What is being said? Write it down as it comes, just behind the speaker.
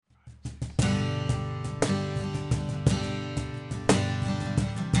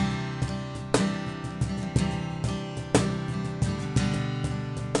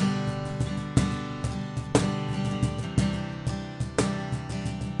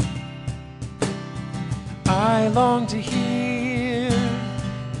I long to hear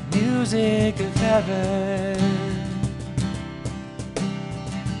the music of heaven.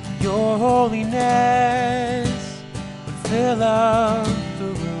 Your holiness would fill up the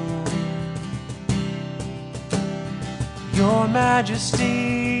room. Your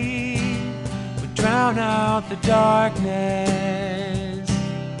majesty would drown out the darkness.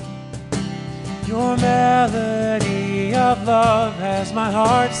 Your melody of love has my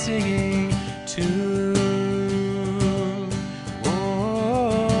heart singing too.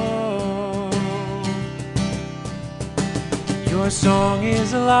 Oh, your song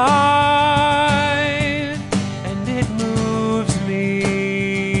is alive and it moves me.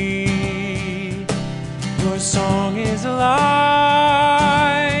 Your song is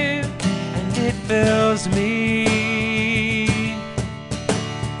alive and it fills me.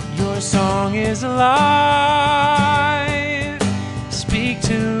 Your song is alive, speak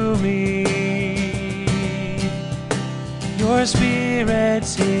to me. Your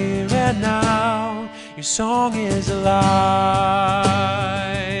spirit's here and now, your song is alive.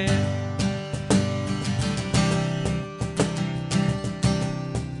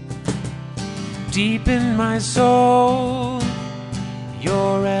 Deep in my soul,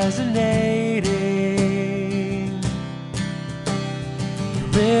 you're resonating. Your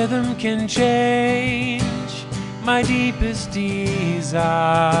rhythm can change my deepest desires.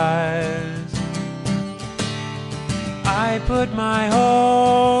 I put my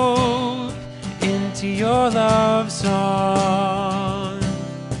hope into your love song.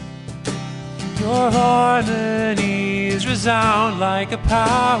 Your harmonies resound like a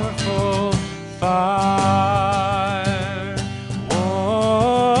powerful fire.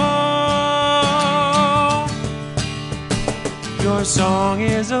 Oh, your song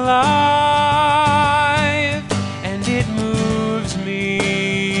is alive and it moves me.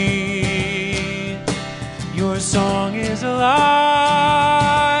 Your song is alive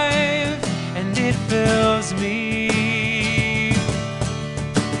and it fills me.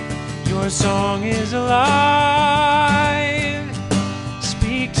 Your song is alive,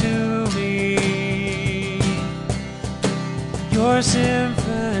 speak to me. Your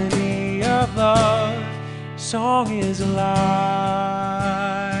symphony of love, song is alive.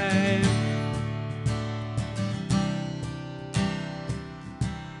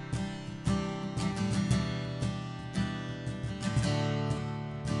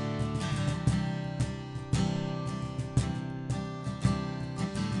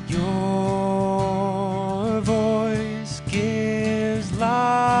 Your voice gives life.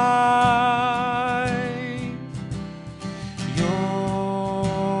 Your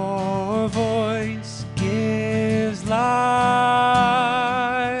voice gives life.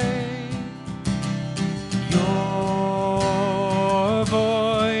 Your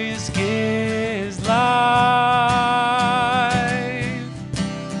voice gives life.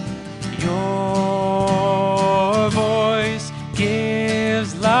 Your voice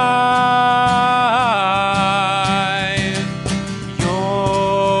gives life. Your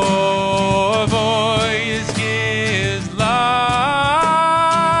voice gives life.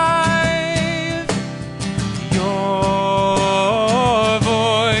 Your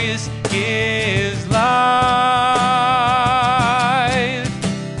voice gives life.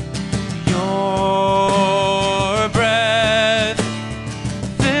 Your breath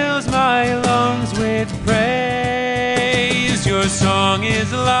fills my lungs with praise. Your song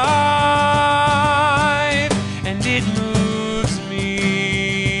is alive and it moves me.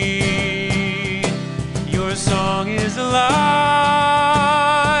 Your song is alive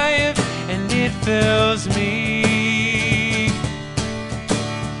and it fills me.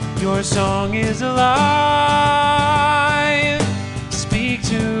 Your song is alive, speak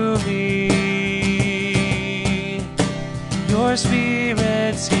to me. Your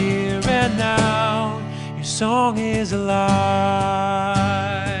spirit's here and now, your song is alive.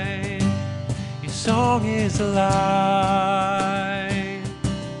 Your song is alive.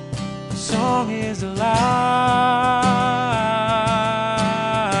 Your song is alive.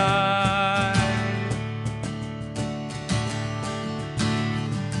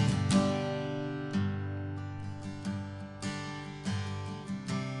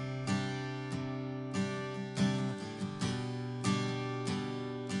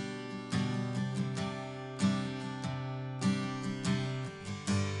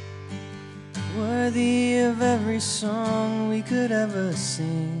 Worthy of every song we could ever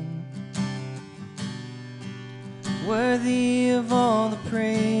sing, worthy of all the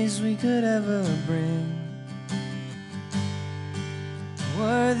praise we could ever bring,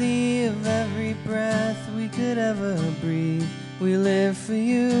 worthy of every breath we could ever breathe. We live for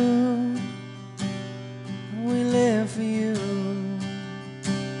you, we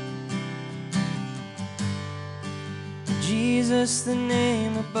Jesus, the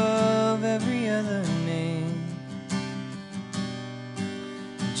name above every other name.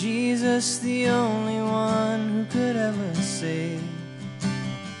 Jesus, the only one who could ever save.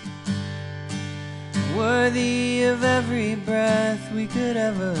 Worthy of every breath we could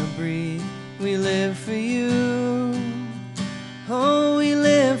ever breathe. We live for you. Oh, we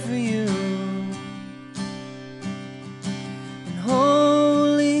live for you. And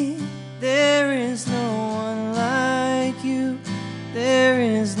holy, there is no one like you. There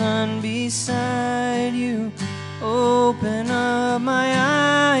is none beside you. Open up my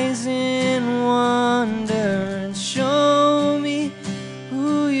eyes in wonder and show me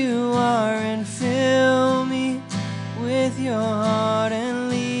who you are, and fill me with your heart and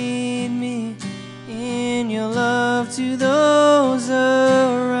lead me in your love to those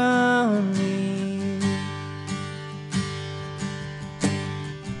around me.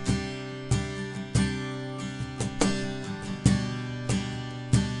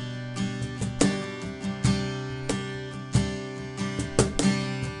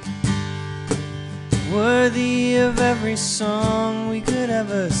 Worthy of every song we could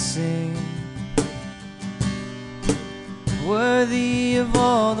ever sing. Worthy of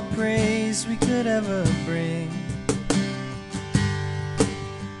all the praise we could ever bring.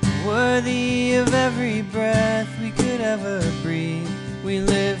 Worthy of every breath we could ever breathe. We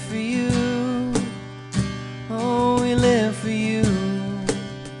live for you. Oh, we live for you.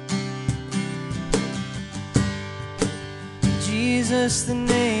 Jesus, the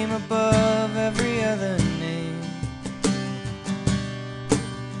name above every other name.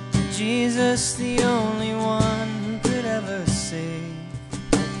 Jesus, the only one who could ever save.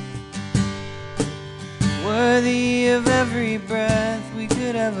 Worthy of every breath we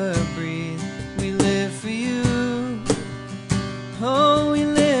could ever breathe. We live for you. Oh, we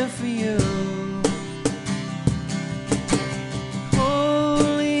live for you.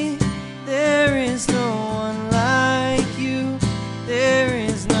 Holy, there is no one like you. There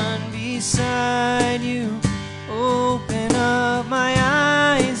is none beside you. Open up my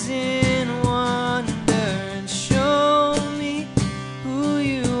eyes in wonder and show me who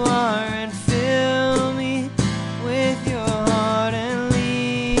you are, and fill me with your heart and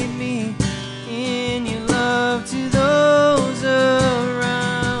lead me in your love to those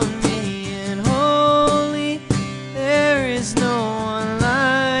around me. And holy, there is no one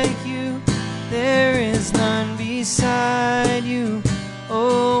like you. There is none beside you.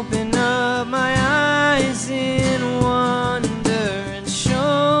 Open up my eyes in wonder and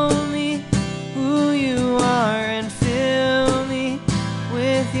show me who you are, and fill me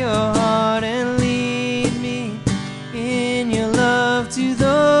with your heart and lead me in your love to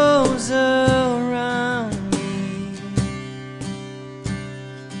those around me.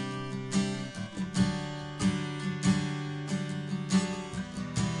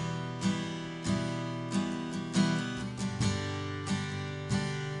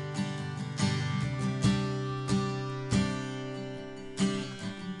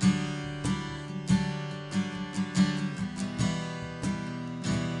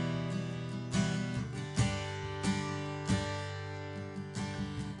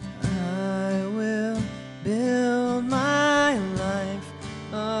 I will build my life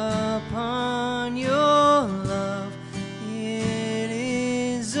upon your love. It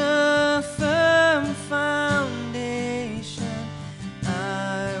is a firm foundation.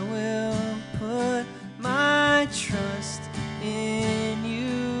 I will put my trust in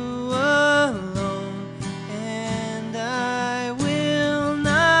you alone, and I will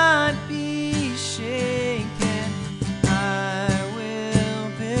not be shaken. I will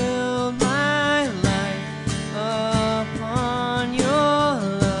build my life upon your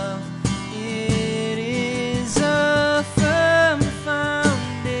love. It is a firm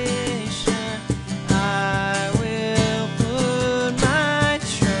foundation. I will put my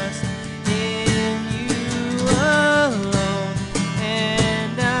trust in you alone,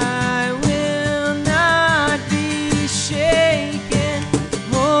 and I will not be shaken.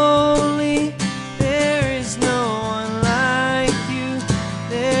 Holy, there is no one like you.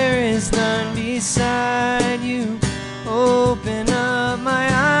 There is none beside you. Open up my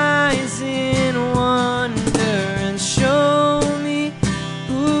eyes in wonder and show me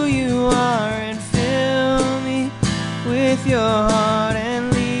who you are, and fill me with your heart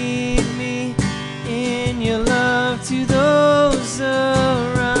and lead me in your love to those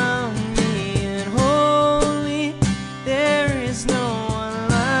around me. And holy, there is no one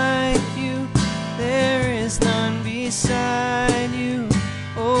like you. There is none beside you.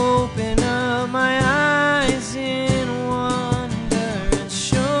 Open up my eyes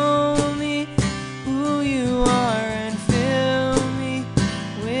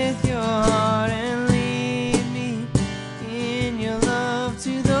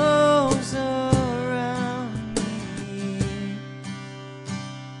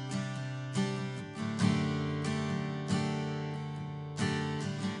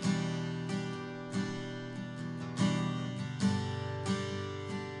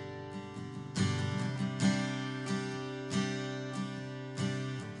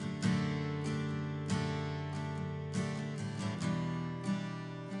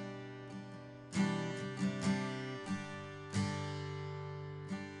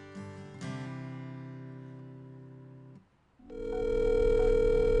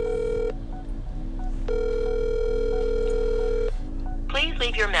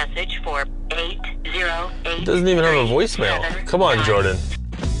leave your message for 808. It doesn't even have a voicemail. Come on, Jordan.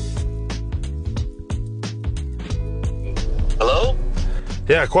 Hello?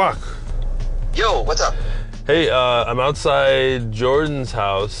 Yeah, Quack. Yo, what's up? Hey, I'm outside Jordan's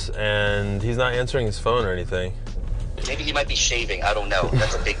house, and he's not answering his phone or anything. Maybe he might be shaving. I don't know.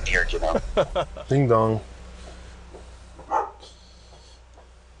 That's a big beard, you know. Ding dong.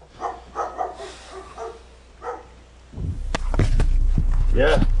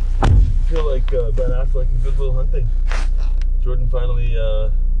 Yeah. I feel like Ben Affleck in Good Will Hunting. Jordan finally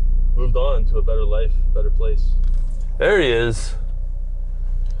moved on to a better life, better place. There he is.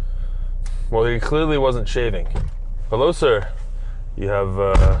 Well, he clearly wasn't shaving. Hello, sir. You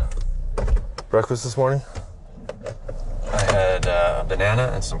have breakfast this morning? I had a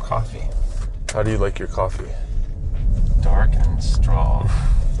banana and some coffee. How do you like your coffee? Dark and strong.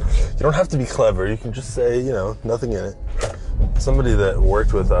 You don't have to be clever. You can just say, you know, nothing in it. Somebody that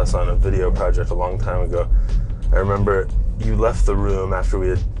worked with us on a video project a long time ago, I remember you left the room after we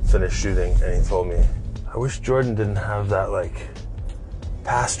had finished shooting, and he told me, I wish Jordan didn't have that, like,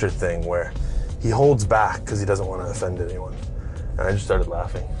 pastor thing where he holds back because he doesn't want to offend anyone. And I just started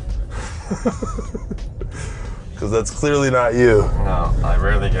laughing. Because that's clearly not you. No, I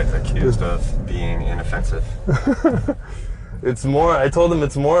rarely get accused of being inoffensive. It's more, I told him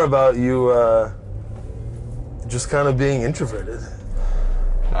it's more about you just kind of being introverted.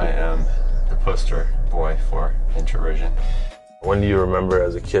 I am the poster boy for introversion. When do you remember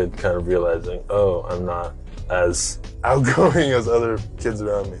as a kid kind of realizing, oh, I'm not as outgoing as other kids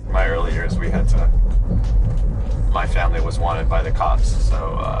around me? In my early years, my family was wanted by the cops,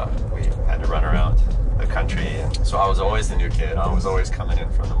 so we had to run around the country. And so I was always the new kid. I was always coming in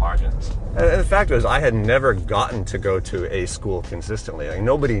from the margins. And the fact was, I had never gotten to go to a school consistently. Like,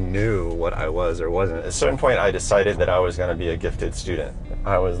 nobody knew what I was or wasn't. At a certain point, I decided that I was going to be a gifted student.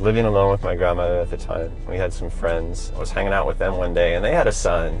 I was living alone with my grandmother at the time. We had some friends. I was hanging out with them one day, and they had a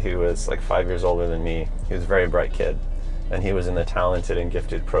son who was like 5 years older than me. He was a very bright kid, and he was in the talented and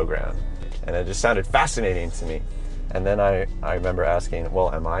gifted program. And it just sounded fascinating to me. And then I remember asking,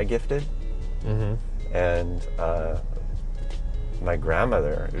 well, am I gifted? Mm-hmm. And my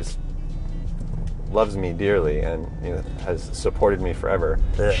grandmother, who loves me dearly and has supported me forever,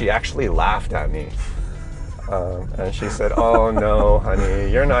 she actually laughed at me. And she said, oh no, honey,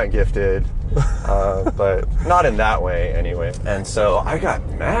 you're not gifted. But not in that way anyway. And so I got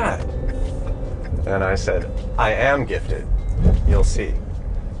mad. And I said, I am gifted. You'll see.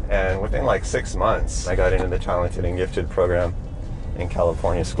 And within like 6 months, I got into the talented and gifted program in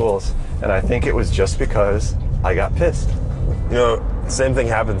California schools. And I think it was just because I got pissed. You know, same thing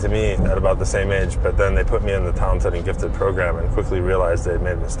happened to me at about the same age, but then they put me in the talented and gifted program and quickly realized they had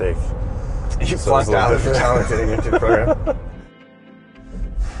made a mistake. You flunked out of the talented and gifted program.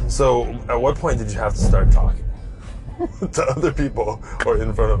 So, at what point did you have to start talking to other people or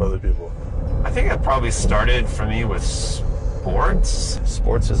in front of other people? I think it probably started for me with sports.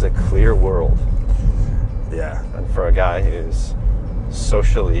 Sports is a clear world. Yeah. And for a guy who's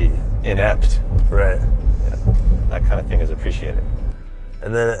socially inept, right, that kind of thing is appreciated.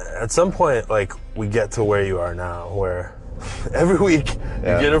 And then at some point, like, we get to where you are now, where every week you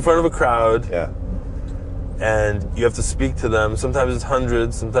get in front of a crowd, and you have to speak to them. Sometimes it's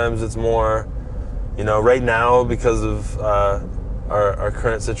hundreds, sometimes it's more. You know, right now, because of our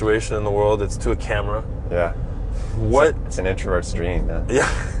current situation in the world, it's to a camera. Yeah. What? It's an introvert's dream, man. Yeah,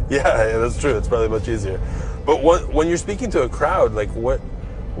 that's true. It's probably much easier. But when you're speaking to a crowd, like, what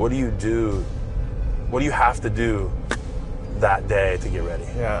do you do? What do you have to do that day to get ready?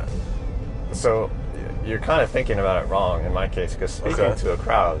 Yeah. So you're kind of thinking about it wrong in my case, because speaking to a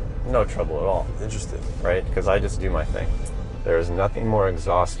crowd, no trouble at all. Interesting. Right? Because I just do my thing. There is nothing more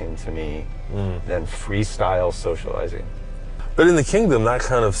exhausting to me than freestyle socializing. But in the kingdom, that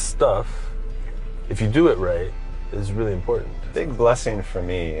kind of stuff, if you do it right, is really important. Big blessing for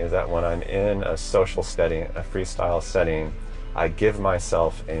me is that when I'm in a social setting, a freestyle setting, I give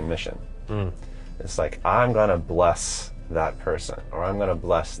myself a mission. It's like, I'm going to bless that person, or I'm going to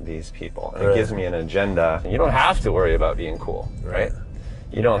bless these people. And it gives me an agenda. You don't have to worry about being cool, right?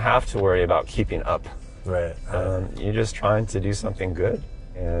 You don't have to worry about keeping up. Right. You're just trying to do something good.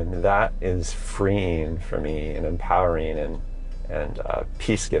 And that is freeing for me and empowering and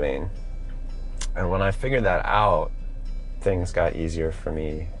peace-giving. And when I figured that out, things got easier for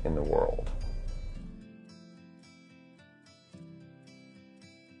me in the world.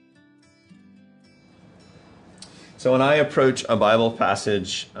 So when I approach a Bible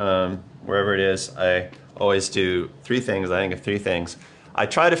passage, wherever it is, I always do three things. I think of three things. I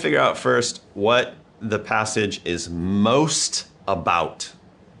try to figure out first what the passage is most about.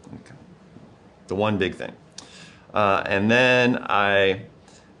 the one big thing. And then I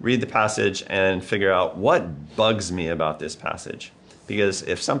read the passage and figure out what bugs me about this passage. Because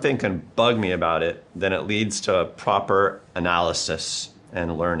if something can bug me about it, then it leads to proper analysis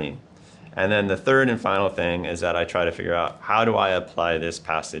and learning. And then the third and final thing is that I try to figure out, how do I apply this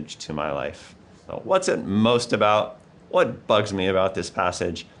passage to my life? So what's it most about? What bugs me about this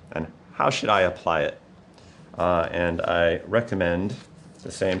passage? And how should I apply it? And I recommend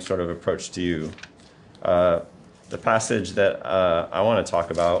the same sort of approach to you. The passage that I want to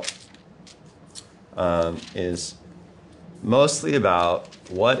talk about is mostly about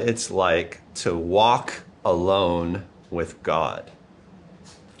what it's like to walk alone with God,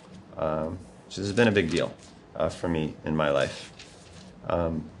 which has been a big deal for me in my life.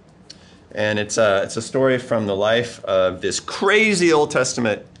 And it's a story from the life of this crazy Old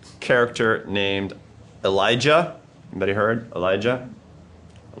Testament character named Elijah. Anybody heard Elijah?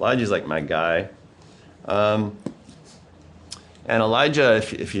 Elijah's like my guy. And Elijah,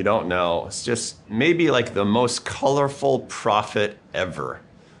 if you don't know, is just maybe like the most colorful prophet ever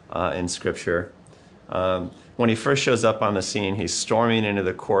in Scripture. When he first shows up on the scene, he's storming into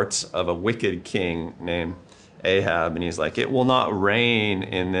the courts of a wicked king named Ahab, and he's like, it will not rain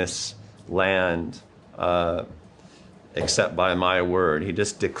in this land except by my word. He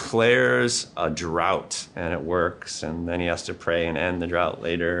just declares a drought, and it works, and then he has to pray and end the drought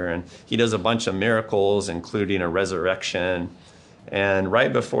later, and he does a bunch of miracles, including a resurrection. And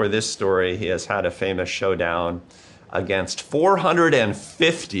right before this story, he has had a famous showdown against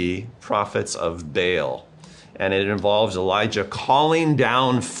 450 prophets of Baal. And it involves Elijah calling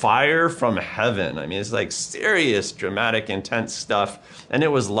down fire from heaven. I mean, it's like serious, dramatic, intense stuff. And it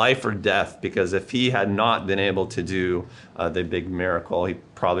was life or death, because if he had not been able to do the big miracle, he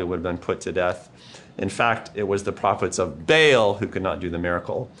probably would have been put to death. In fact, it was the prophets of Baal who could not do the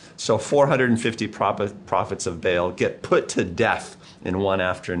miracle. So 450 prophets of Baal get put to death in one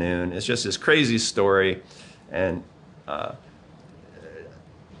afternoon. It's just this crazy story, and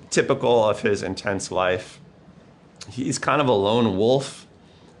typical of his intense life. He's kind of a lone wolf.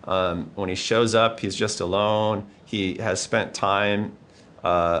 When he shows up, he's just alone. He has spent time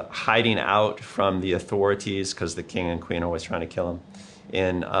hiding out from the authorities, because the king and queen are always trying to kill him,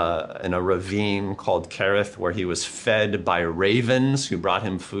 in a ravine called Kerith, where he was fed by ravens who brought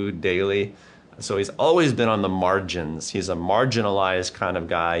him food daily. So he's always been on the margins. He's a marginalized kind of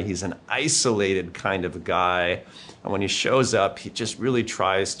guy. He's an isolated kind of guy. And when he shows up, he just really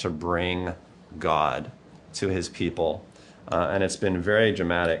tries to bring God to his people. And it's been very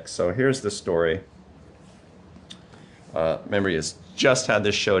dramatic. So here's the story. Remember, he has just had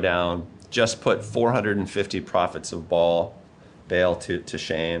this showdown, just put 450 prophets of Baal to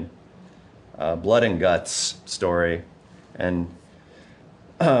shame. Blood and guts story. And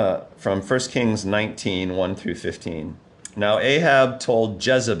from 1 Kings 19, 1 through 15. Now Ahab told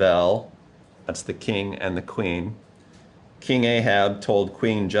Jezebel, that's the king and the queen, King Ahab told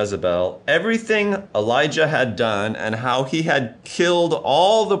Queen Jezebel everything Elijah had done and how he had killed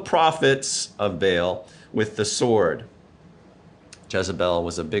all the prophets of Baal with the sword. Jezebel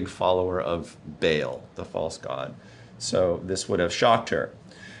was a big follower of Baal, the false god. So this would have shocked her.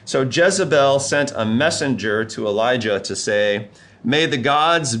 So Jezebel sent a messenger to Elijah to say, may the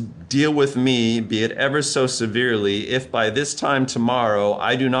gods deal with me, be it ever so severely, if by this time tomorrow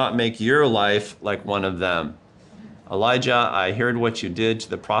I do not make your life like one of them. Elijah, I heard what you did to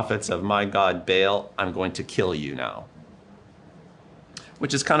the prophets of my god Baal. I'm going to kill you now.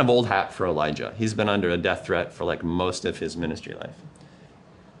 Which is kind of old hat for Elijah. He's been under a death threat for like most of his ministry life.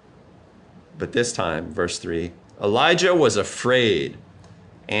 But this time, verse 3, Elijah was afraid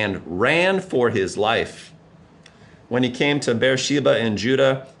and ran for his life. When he came to Beersheba in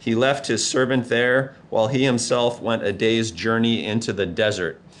Judah, he left his servant there, while he himself went a day's journey into the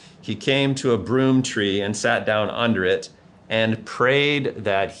desert. He came to a broom tree and sat down under it and prayed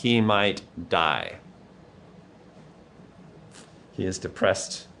that he might die. He is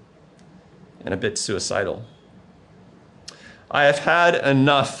depressed and a bit suicidal. I have had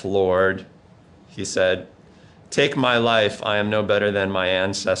enough, Lord, he said. Take my life. I am no better than my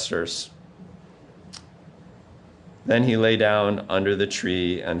ancestors. Then he lay down under the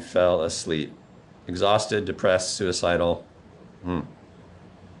tree and fell asleep. Exhausted, depressed, suicidal.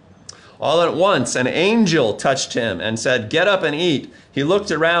 All at once, an angel touched him and said, get up and eat. He looked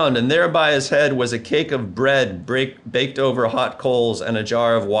around, and there by his head was a cake of bread baked over hot coals and a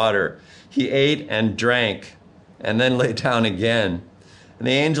jar of water. He ate and drank, and then lay down again. And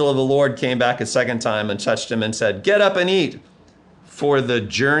the angel of the Lord came back a second time and touched him and said, get up and eat, for the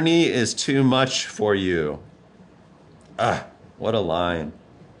journey is too much for you. What a line.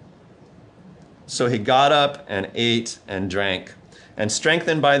 So he got up and ate and drank. And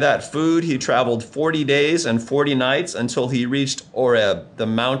strengthened by that food, he traveled 40 days and 40 nights until he reached Oreb, the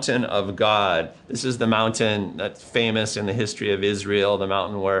mountain of God. This is the mountain that's famous in the history of Israel, the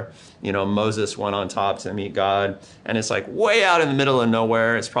mountain where, Moses went on top to meet God. And it's like way out in the middle of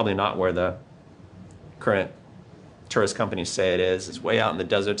nowhere. It's probably not where the current tourist companies say it is. It's way out in the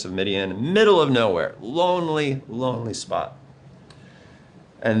deserts of Midian, middle of nowhere. Lonely, lonely spot.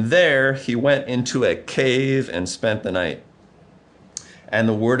 And there he went into a cave and spent the night. And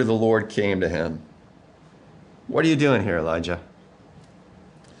the word of the Lord came to him. What are you doing here, Elijah?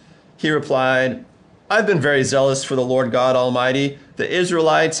 He replied, I've been very zealous for the Lord God Almighty. The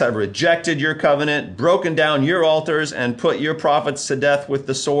Israelites have rejected your covenant, broken down your altars, and put your prophets to death with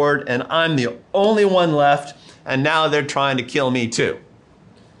the sword, and I'm the only one left, and now they're trying to kill me too.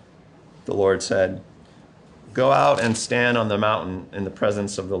 The Lord said, Go out and stand on the mountain in the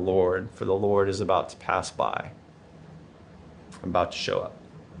presence of the Lord, for the Lord is about to pass by. I'm about to show up.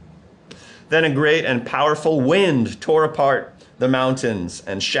 Then a great and powerful wind tore apart the mountains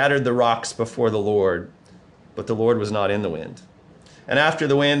and shattered the rocks before the Lord. But the Lord was not in the wind. And after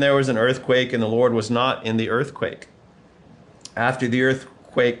the wind there was an earthquake, and the Lord was not in the earthquake. After the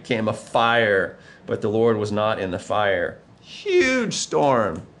earthquake came a fire, but the Lord was not in the fire. Huge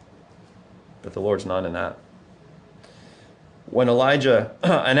storm, but the Lord's not in that.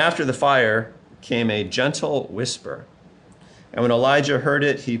 And after the fire came a gentle whisper. And when Elijah heard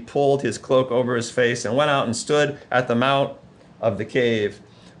it, he pulled his cloak over his face and went out and stood at the mouth of the cave.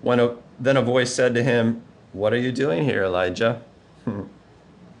 Then a voice said to him, What are you doing here, Elijah?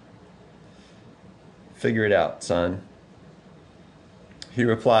 Figure it out, son. He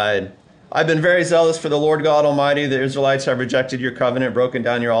replied, I've been very zealous for the Lord God Almighty. The Israelites have rejected your covenant, broken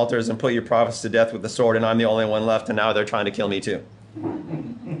down your altars, and put your prophets to death with the sword, and I'm the only one left, and now they're trying to kill me too.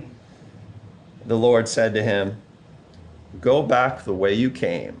 The Lord said to him, Go back the way you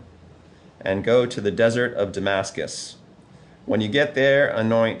came, and go to the desert of Damascus. When you get there,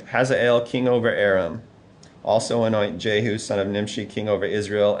 anoint Hazael king over Aram. Also anoint Jehu son of Nimshi king over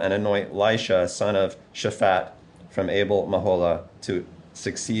Israel, and anoint Elisha son of Shaphat from Abel Maholah to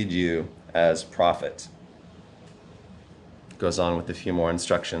succeed you as prophet. Goes on with a few more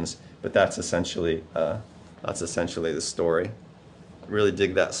instructions, but that's essentially the story. I really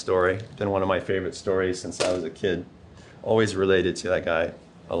dig that story. It's been one of my favorite stories since I was a kid. Always related to that guy,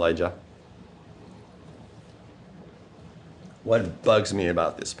 Elijah. What bugs me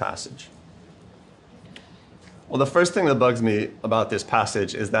about this passage? Well, the first thing that bugs me about this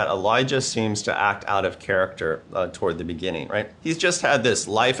passage is that Elijah seems to act out of character toward the beginning, right? He's just had this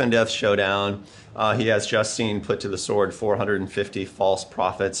life and death showdown. He has just seen put to the sword 450 false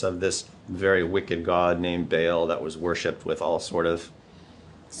prophets of this very wicked god named Baal that was worshipped with all sort of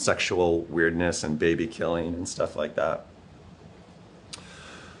sexual weirdness and baby killing and stuff like that.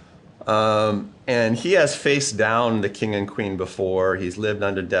 And he has faced down the king and queen before. He's lived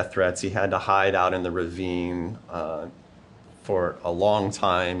under death threats. He had to hide out in the ravine for a long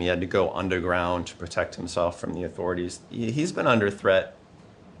time. He had to go underground to protect himself from the authorities. He's been under threat,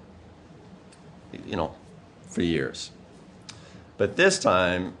 for years. But this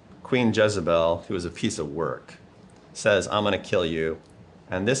time, Queen Jezebel, who is a piece of work, says, I'm going to kill you.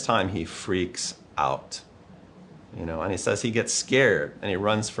 And this time he freaks out. And he says he gets scared and he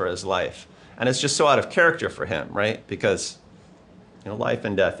runs for his life. And it's just so out of character for him, right? Because, life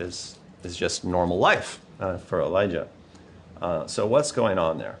and death is just normal life for Elijah. So what's going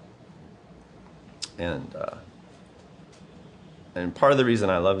on there? And part of the reason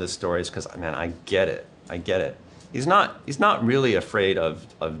I love this story is because, I get it. I get it. He's not really afraid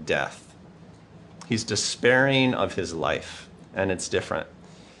of death. He's despairing of his life, and it's different.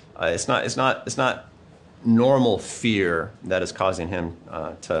 It's not normal fear that is causing him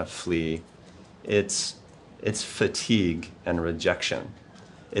to flee. It's fatigue and rejection.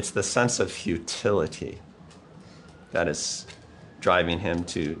 It's the sense of futility that is driving him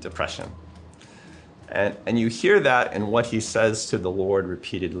to depression. And you hear that in what he says to the Lord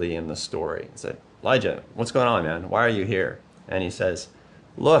repeatedly in the story. He said, Elijah, what's going on, man? Why are you here? And he says,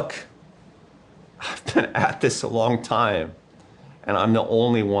 look, I've been at this a long time, and I'm the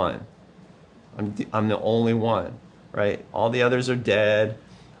only one. I'm the only one, right? All the others are dead.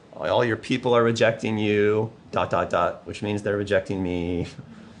 All your people are rejecting you, ... which means they're rejecting me.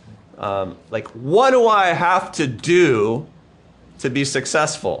 What do I have to do to be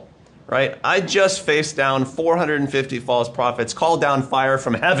successful, right? I just faced down 450 false prophets, called down fire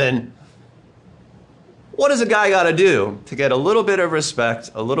from heaven. What does a guy got to do to get a little bit of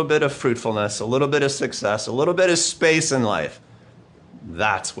respect, a little bit of fruitfulness, a little bit of success, a little bit of space in life?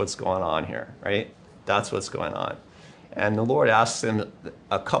 That's what's going on here, right? That's what's going on. And the Lord asks him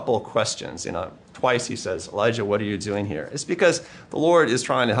a couple of questions. Twice he says, Elijah, what are you doing here? It's because the Lord is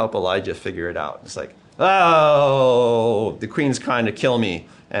trying to help Elijah figure it out. It's like, oh, the queen's trying to kill me,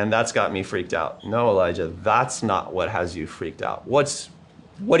 and that's got me freaked out. No, Elijah, that's not what has you freaked out. What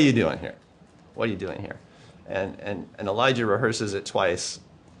are you doing here? What are you doing here? And Elijah rehearses it twice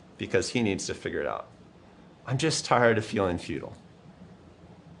because he needs to figure it out. I'm just tired of feeling futile.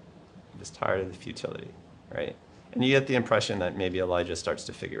 I'm just tired of the futility, right? And you get the impression that maybe Elijah starts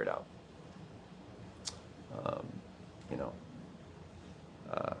to figure it out.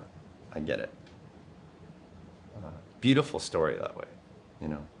 I get it. Beautiful story that way.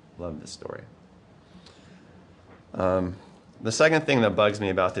 Love this story. The second thing that bugs me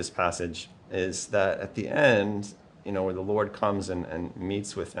about this passage is that at the end, where the Lord comes and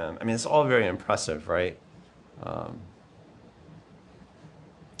meets with him, I mean, it's all very impressive, right?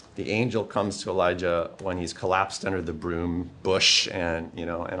 The angel comes to Elijah when he's collapsed under the broom bush and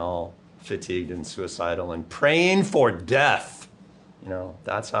all fatigued and suicidal and praying for death.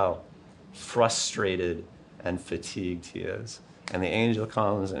 That's how frustrated and fatigued he is. And the angel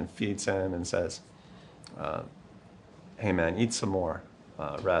comes and feeds him and says, hey man, eat some more,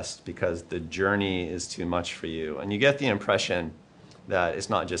 rest, because the journey is too much for you. And you get the impression that it's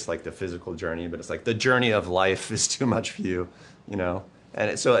not just like the physical journey, but it's like the journey of life is too much for you,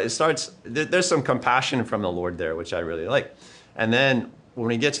 And so it starts, there's some compassion from the Lord there, which I really like. And then when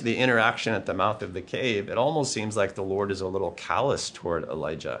we get to the interaction at the mouth of the cave, it almost seems like the Lord is a little callous toward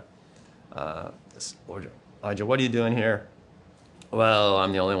Elijah. Elijah, what are you doing here? Well,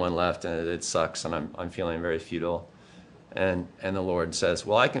 I'm the only one left, and it sucks, and I'm feeling very futile. And the Lord says,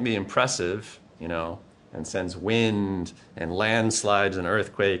 well, I can be impressive, and sends wind and landslides and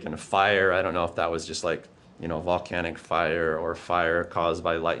earthquake and fire. I don't know if that was just like, volcanic fire or fire caused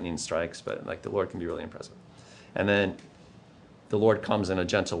by lightning strikes, but like the Lord can be really impressive. And then the Lord comes in a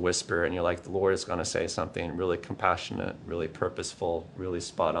gentle whisper, and you're like, the Lord is going to say something really compassionate, really purposeful, really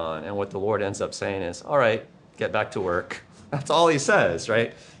spot on. And what the Lord ends up saying is, all right, get back to work. That's all he says,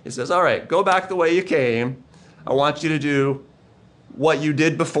 right? He says, all right, go back the way you came. I want you to do what you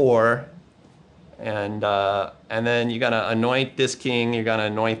did before. And then you're going to anoint this king. You're going to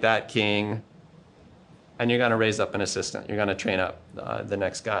anoint that king. And you're going to raise up an assistant. You're going to train up the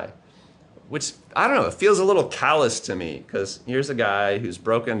next guy. Which, I don't know, it feels a little callous to me, because here's a guy who's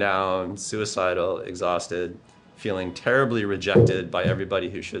broken down, suicidal, exhausted, feeling terribly rejected by everybody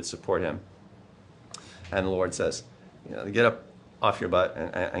who should support him. And the Lord says, get up off your butt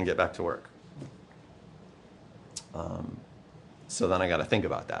and get back to work. So then I got to think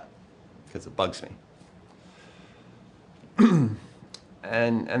about that, because it bugs me.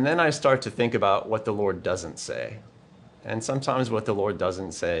 And then I start to think about what the Lord doesn't say. And sometimes what the Lord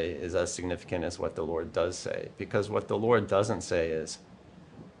doesn't say is as significant as what the Lord does say. Because what the Lord doesn't say is,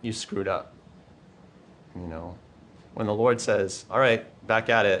 you screwed up. When the Lord says, all right, back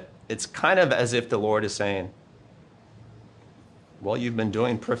at it, it's kind of as if the Lord is saying, well, you've been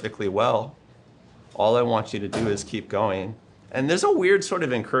doing perfectly well. All I want you to do is keep going. And there's a weird sort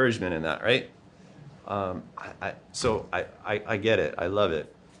of encouragement in that, right? So I get it. I love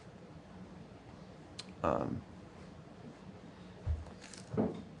it.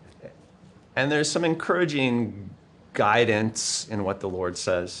 And there's some encouraging guidance in what the Lord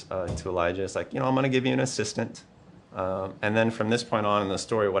says to Elijah. It's like, I'm going to give you an assistant. And then from this point on in the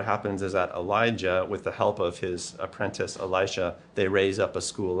story, what happens is that Elijah, with the help of his apprentice Elisha, they raise up a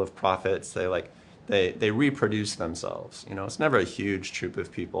school of prophets. They reproduce themselves. It's never a huge troop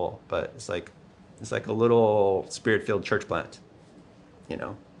of people, but it's like a little spirit-filled church plant.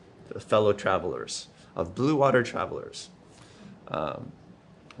 The fellow travelers, of blue water travelers,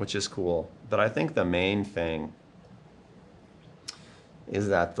 which is cool. But I think the main thing is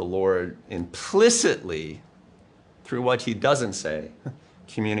that the Lord implicitly, through what he doesn't say,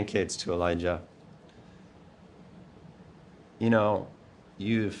 communicates to Elijah,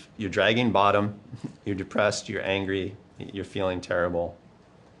 you're dragging bottom, you're depressed, you're angry, you're feeling terrible,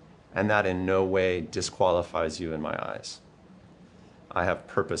 and that in no way disqualifies you in my eyes. I have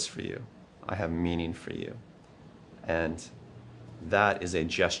purpose for you. I have meaning for you. And that is a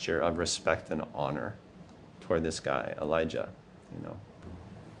gesture of respect and honor toward this guy, Elijah.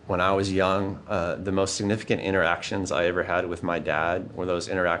 When I was young, the most significant interactions I ever had with my dad were those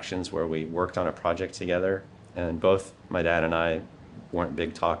interactions where we worked on a project together, and both my dad and I weren't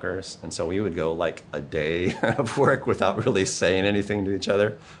big talkers, and so we would go like a day of work without really saying anything to each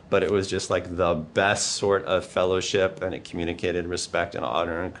other, but it was just like the best sort of fellowship, and it communicated respect and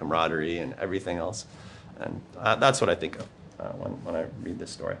honor and camaraderie and everything else. And that's what I think of when I read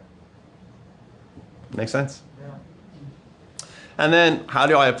this story. Make sense? Yeah. And then how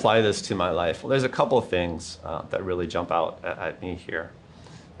do I apply this to my life? Well, there's a couple of things that really jump out at me here.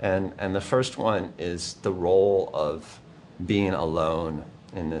 And the first one is the role of being alone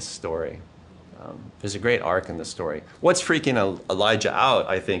in this story. There's a great arc in the story. What's freaking Elijah out,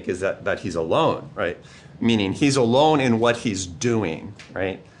 I think, is that he's alone, right? Meaning he's alone in what he's doing,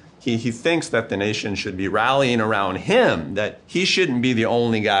 right? He thinks that the nation should be rallying around him, that he shouldn't be the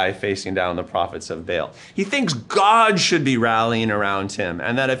only guy facing down the prophets of Baal. He thinks God should be rallying around him,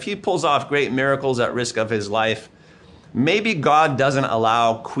 and that if he pulls off great miracles at risk of his life, maybe God doesn't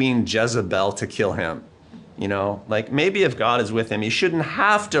allow Queen Jezebel to kill him. You know, like maybe if God is with him, he shouldn't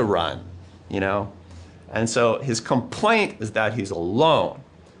have to run, you know? And so his complaint is that he's alone.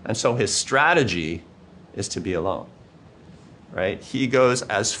 And so his strategy is to be alone, right? He goes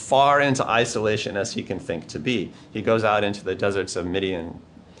as far into isolation as he can think to be. He goes out into the deserts of Midian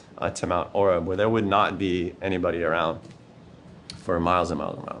to Mount Oreb, where there would not be anybody around for miles and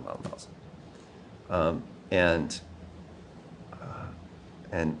miles and miles and miles.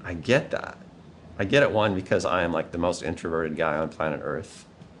 And I get that. I get it, one, because I am like the most introverted guy on planet Earth.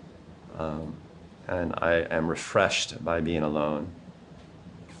 And I am refreshed by being alone.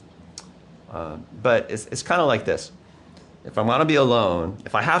 But it's kind of like this. If I want to be alone,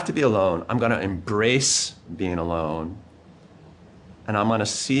 if I have to be alone, I'm going to embrace being alone. And I'm going to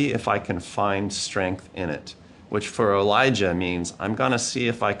see if I can find strength in it. Which for Elijah means I'm going to see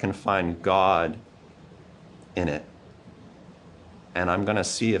if I can find God in it. And I'm going to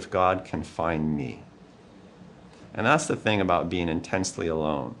see if God can find me. And that's the thing about being intensely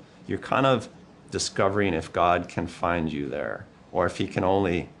alone. You're kind of discovering if God can find you there, or if he can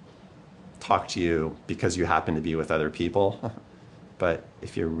only talk to you because you happen to be with other people. But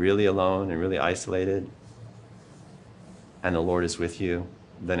if you're really alone and really isolated, and the Lord is with you,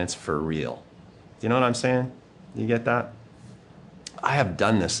 then it's for real. Do you know what I'm saying? You get that? I have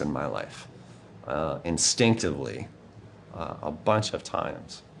done this in my life, instinctively. A bunch of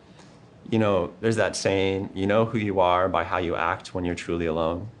times. You know, there's that saying, you know who you are by how you act when you're truly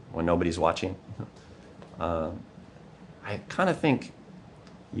alone, when nobody's watching. I kind of think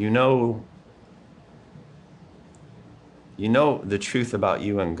you know the truth about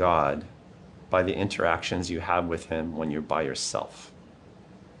you and God by the interactions you have with him when you're by yourself.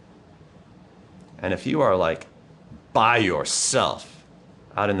 And if you are like by yourself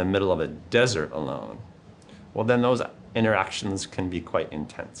out in the middle of a desert alone, well, then those interactions can be quite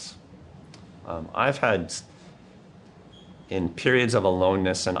intense. I've had, in periods of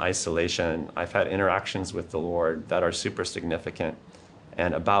aloneness and isolation, I've had interactions with the Lord that are super significant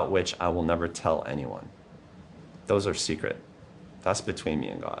and about which I will never tell anyone. Those are secret. That's between me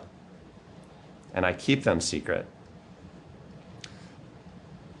and God. And I keep them secret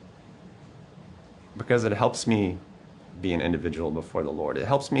because it helps me be an individual before the Lord. It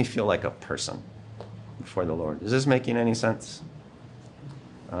helps me feel like a person before the Lord. Is this making any sense?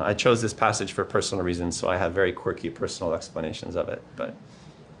 I chose this passage for personal reasons, so I have very quirky personal explanations of it, but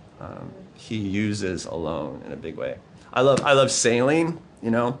he uses alone in a big way. I love sailing, you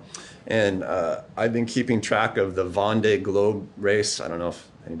know, and I've been keeping track of the Vendée Globe race. I don't know if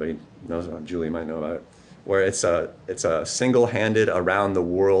anybody knows about it. Julie might know about it, where it's a single-handed around the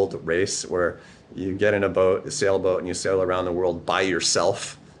world race where you get in a sailboat, and you sail around the world by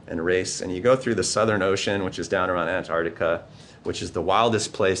yourself and race, and you go through the Southern Ocean, which is down around Antarctica, which is the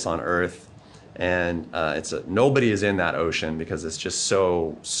wildest place on Earth, and nobody is in that ocean because it's just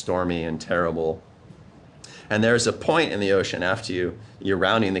so stormy and terrible. And there's a point in the ocean after you're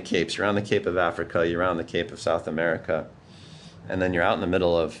rounding the capes. You're around the Cape of Africa, you're around the Cape of South America, and then you're out in the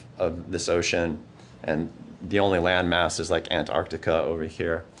middle of this ocean, and the only landmass is like Antarctica over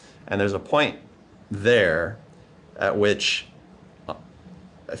here. And there's a point there at which,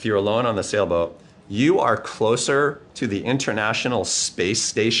 if you're alone on the sailboat, you are closer to the International Space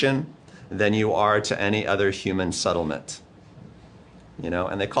Station than you are to any other human settlement. You know,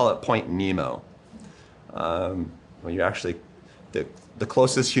 and they call it Point Nemo. Well, you actually, the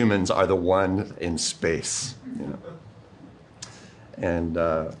closest humans are the one in space, you know. And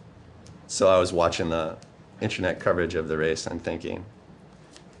so I was watching the internet coverage of the race and thinking,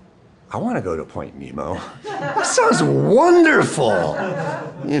 I want to go to Point Nemo. That sounds wonderful.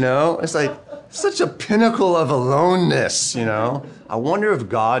 You know, it's like such a pinnacle of aloneness, you know. I wonder if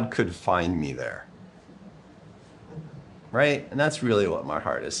God could find me there. Right? And that's really what my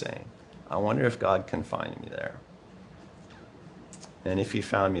heart is saying. I wonder if God can find me there. And if he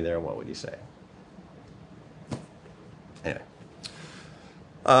found me there, what would he say? Anyway.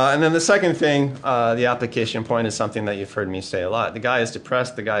 And then the second thing, the application point, is something that you've heard me say a lot. The guy is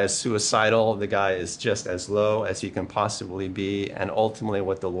depressed, the guy is suicidal, the guy is just as low as he can possibly be, and ultimately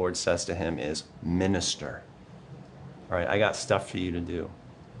what the Lord says to him is, minister. All right, I got stuff for you to do.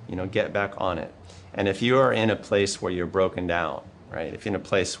 You know, get back on it. And if you are in a place where you're broken down, right, if you're in a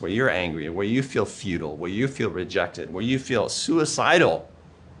place where you're angry, where you feel futile, where you feel rejected, where you feel suicidal,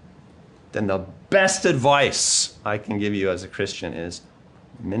 then the best advice I can give you as a Christian is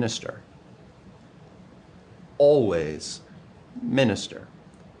minister. Always minister.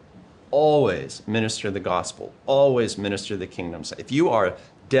 Always minister the gospel. Always minister the kingdom. If you are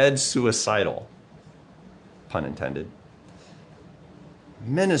dead suicidal, pun intended,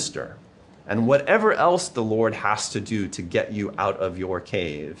 minister. And whatever else the Lord has to do to get you out of your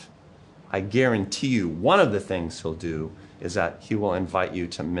cave, I guarantee you one of the things he'll do is that he will invite you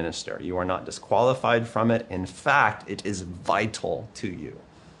to minister. You are not disqualified from it. In fact, it is vital to you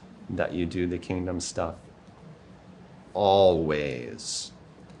that you do the kingdom stuff always.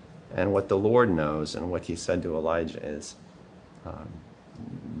 And what the Lord knows and what he said to Elijah is,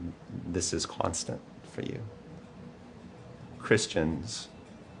 this is constant for you. Christians,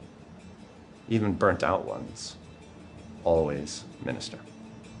 even burnt out ones, always minister.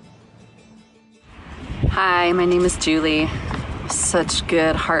 Hi, my name is Julie. Such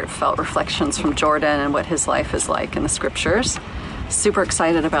good, heartfelt reflections from Jordan and what his life is like in the scriptures. Super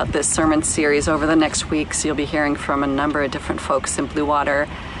excited about this sermon series over the next weeks. You'll be hearing from a number of different folks in Blue Water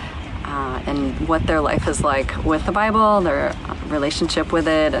and what their life is like with the Bible, their relationship with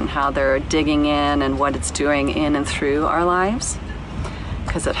it, and how they're digging in and what it's doing in and through our lives,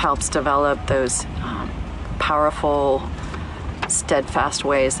 because it helps develop those powerful, steadfast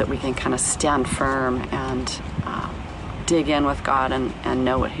ways that we can kind of stand firm and dig in with God and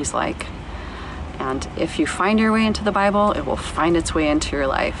know what he's like. And if you find your way into the Bible, it will find its way into your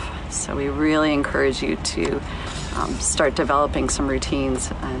life. So we really encourage you to start developing some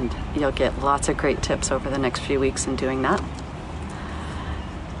routines, and you'll get lots of great tips over the next few weeks in doing that.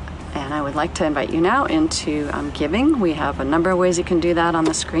 And I would like to invite you now into giving. We have a number of ways you can do that on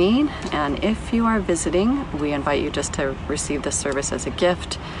the screen. And if you are visiting, we invite you just to receive this service as a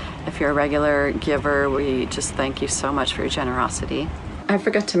gift. If you're a regular giver, we just thank you so much for your generosity. I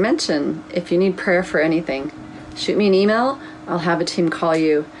forgot to mention, if you need prayer for anything, shoot me an email. I'll have a team call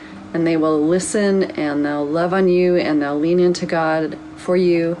you, and they will listen, and they'll love on you, and they'll lean into God for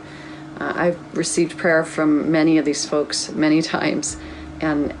you. I've received prayer from many of these folks many times,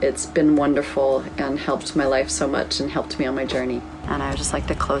 and it's been wonderful and helped my life so much and helped me on my journey. And I would just like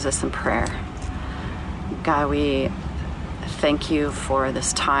to close this in prayer. God, we thank you for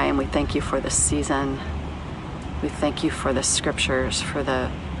this time. We thank you for this season. We thank you for the scriptures, for the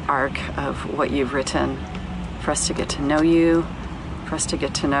arc of what you've written, for us to get to know you, for us to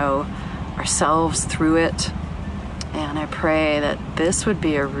get to know ourselves through it. And I pray that this would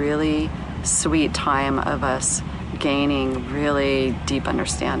be a really sweet time of us gaining really deep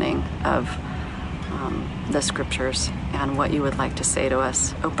understanding of the scriptures and what you would like to say to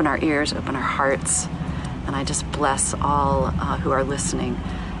us. Open our ears, open our hearts, and I just bless all who are listening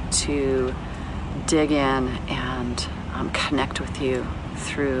to dig in and connect with you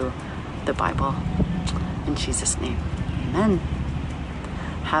through the Bible. In Jesus' name, amen.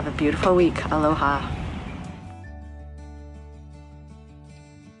 Have a beautiful week. Aloha.